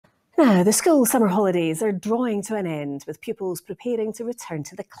Now, the school summer holidays are drawing to an end, with pupils preparing to return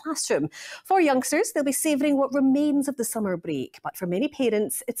to the classroom. For youngsters, they'll be savouring what remains of the summer break, but for many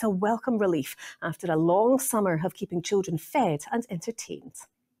parents, it's a welcome relief after a long summer of keeping children fed and entertained.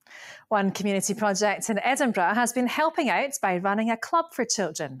 One community project in Edinburgh has been helping out by running a club for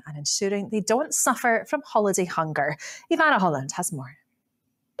children and ensuring they don't suffer from holiday hunger. Ivana Holland has more.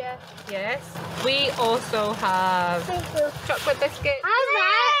 Yes. We also have chocolate biscuits.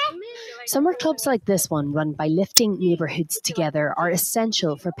 Summer clubs like this one, run by Lifting Neighbourhoods Together, are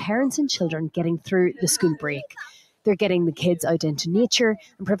essential for parents and children getting through the school break. They're getting the kids out into nature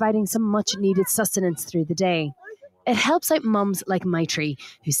and providing some much needed sustenance through the day. It helps out mums like Maitri,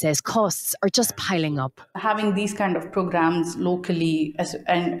 who says costs are just piling up. Having these kind of programs locally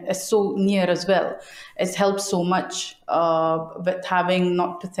and so near as well, it helps so much with having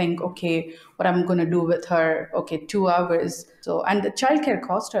not to think, okay, what I'm going to do with her, okay, 2 hours. So, and the childcare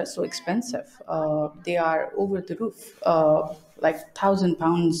costs are so expensive. They are over the roof, like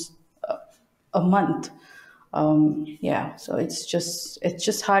 £1,000 a month. So it's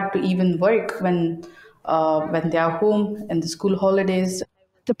just hard to even work when they are home in the school holidays.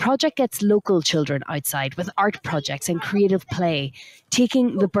 The project gets local children outside with art projects and creative play,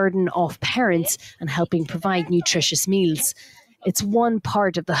 taking the burden off parents and helping provide nutritious meals. It's one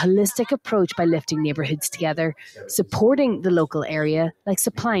part of the holistic approach by Lifting Neighbourhoods Together, supporting the local area, like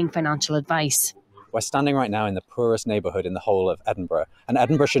supplying financial advice. We're standing right now in the poorest neighbourhood in the whole of Edinburgh. And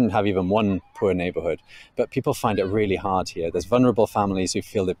Edinburgh shouldn't have even one poor neighbourhood, but people find it really hard here. There's vulnerable families who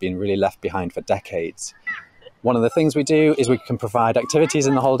feel they've been really left behind for decades. One of the things we do is we can provide activities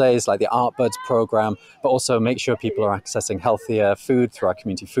in the holidays like the Art Buds programme, but also make sure people are accessing healthier food through our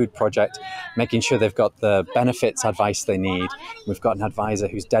community food project, making sure they've got the benefits advice they need. We've got an advisor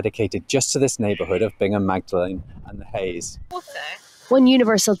who's dedicated just to this neighbourhood of Bingham Magdalene and the Hayes. One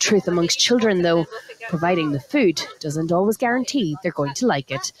universal truth amongst children, though, providing the food doesn't always guarantee they're going to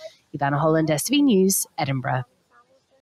like it. Ivana Holland, STV News, Edinburgh.